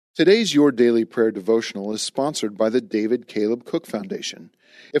Today's Your Daily Prayer devotional is sponsored by the David Caleb Cook Foundation.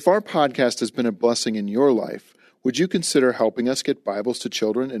 If our podcast has been a blessing in your life, would you consider helping us get Bibles to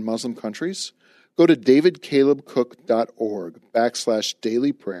children in Muslim countries? Go to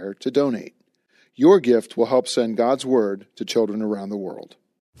davidcalebcook.org/dailyprayer to donate. Your gift will help send God's Word to children around the world.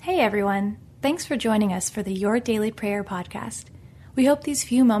 Hey everyone, thanks for joining us for the Your Daily Prayer podcast. We hope these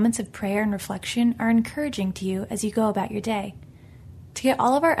few moments of prayer and reflection are encouraging to you as you go about your day. To get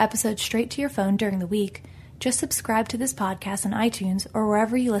all of our episodes straight to your phone during the week, just subscribe to this podcast on iTunes or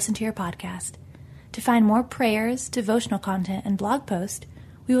wherever you listen to your podcast. To find more prayers, devotional content, and blog posts,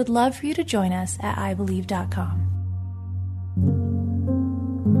 we would love for you to join us at ibelieve.com.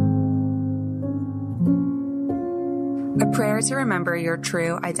 A Prayer to Remember Your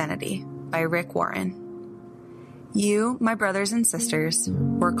True Identity by Rick Warren. You, my brothers and sisters,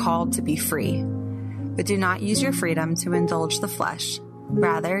 were called to be free, but do not use your freedom to indulge the flesh.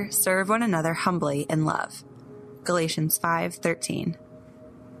 Rather, serve one another humbly in love. Galatians 5:13.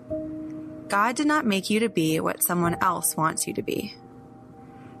 God did not make you to be what someone else wants you to be.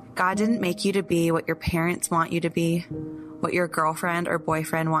 God didn't make you to be what your parents want you to be, what your girlfriend or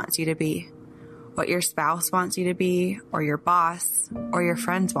boyfriend wants you to be, what your spouse wants you to be, or your boss, or your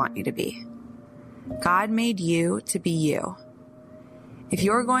friends want you to be. God made you to be you. If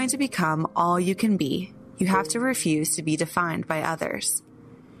you're going to become all you can be, you have to refuse to be defined by others.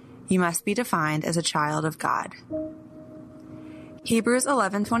 You must be defined as a child of God. Hebrews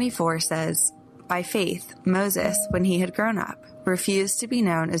 11:24 says, "By faith, Moses, when he had grown up, refused to be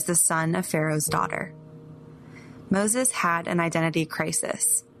known as the son of Pharaoh's daughter." Moses had an identity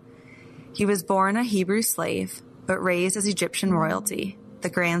crisis. He was born a Hebrew slave, but raised as Egyptian royalty, the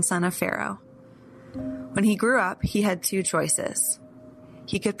grandson of Pharaoh. When he grew up, he had two choices.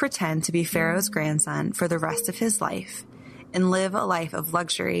 He could pretend to be Pharaoh's grandson for the rest of his life and live a life of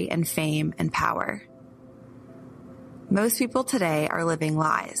luxury and fame and power. Most people today are living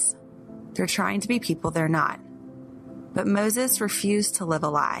lies. They're trying to be people they're not. But Moses refused to live a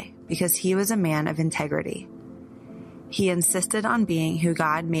lie because he was a man of integrity. He insisted on being who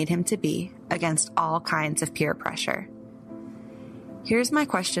God made him to be against all kinds of peer pressure. Here's my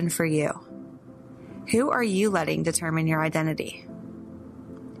question for you. Who are you letting determine your identity?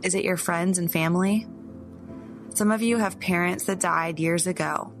 Is it your friends and family? Some of you have parents that died years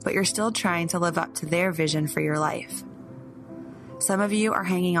ago, but you're still trying to live up to their vision for your life. Some of you are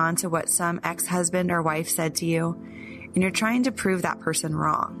hanging on to what some ex-husband or wife said to you, and you're trying to prove that person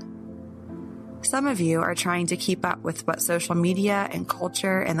wrong. Some of you are trying to keep up with what social media and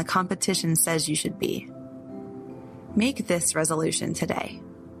culture and the competition says you should be. Make this resolution today.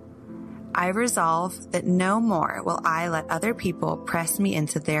 I resolve that no more will I let other people press me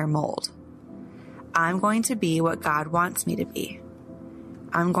into their mold. I'm going to be what God wants me to be.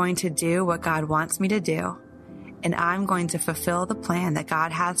 I'm going to do what God wants me to do, and I'm going to fulfill the plan that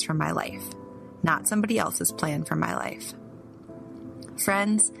God has for my life, not somebody else's plan for my life.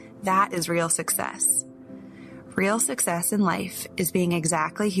 Friends, that is real success. Real success in life is being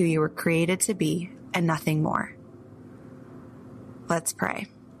exactly who you were created to be and nothing more. Let's pray.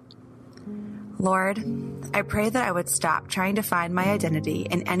 Lord, I pray that I would stop trying to find my identity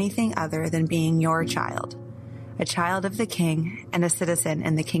in anything other than being your child, a child of the King and a citizen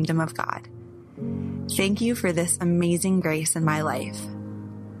in the kingdom of God. Thank you for this amazing grace in my life.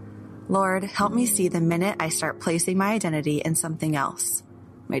 Lord, help me see the minute I start placing my identity in something else,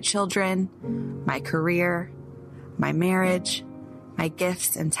 my children, my career, my marriage, my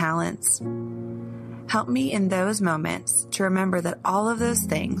gifts and talents. Help me in those moments to remember that all of those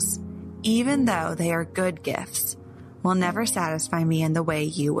things, even though they are good gifts, will never satisfy me in the way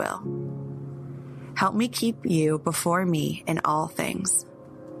you will. Help me keep you before me in all things.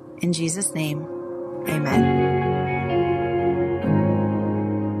 In Jesus' name, amen.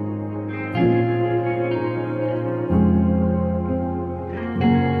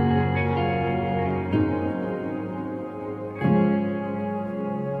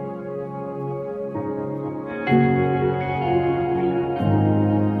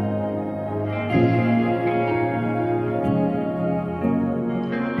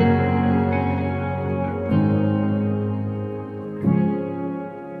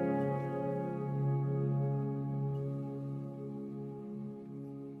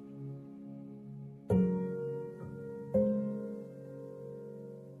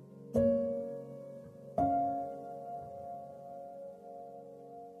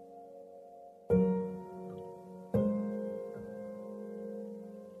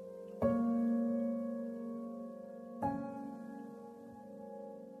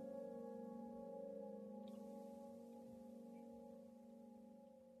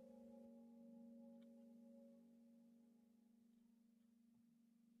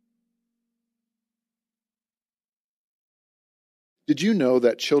 Did you know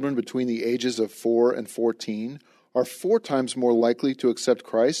that children between the ages of 4 and 14 are 4 times more likely to accept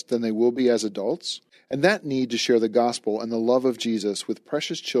Christ than they will be as adults? And that need to share the gospel and the love of Jesus with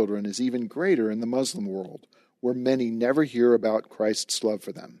precious children is even greater in the Muslim world, where many never hear about Christ's love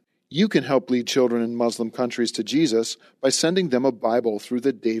for them. You can help lead children in Muslim countries to Jesus by sending them a Bible through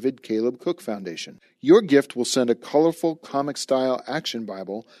the David Caleb Cook Foundation. Your gift will send a colorful, comic-style action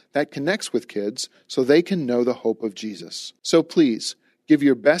Bible that connects with kids so they can know the hope of Jesus. So please, give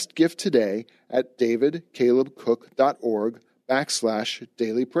your best gift today at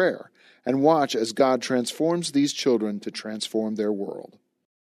davidcalebcook.org/dailyprayer and watch as God transforms these children to transform their world.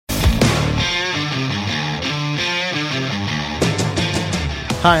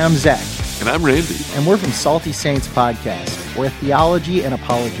 Hi, I'm Zach. And I'm Randy. And we're from Salty Saints Podcast. We're a theology and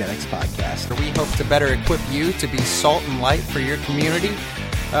apologetics podcast. We hope to better equip you to be salt and light for your community.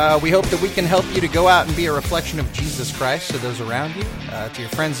 We hope that we can help you to go out and be a reflection of Jesus Christ to those around you, to your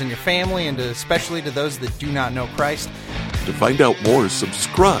friends and your family, and especially to those that do not know Christ. To find out more,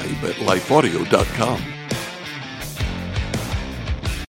 subscribe at lifeaudio.com.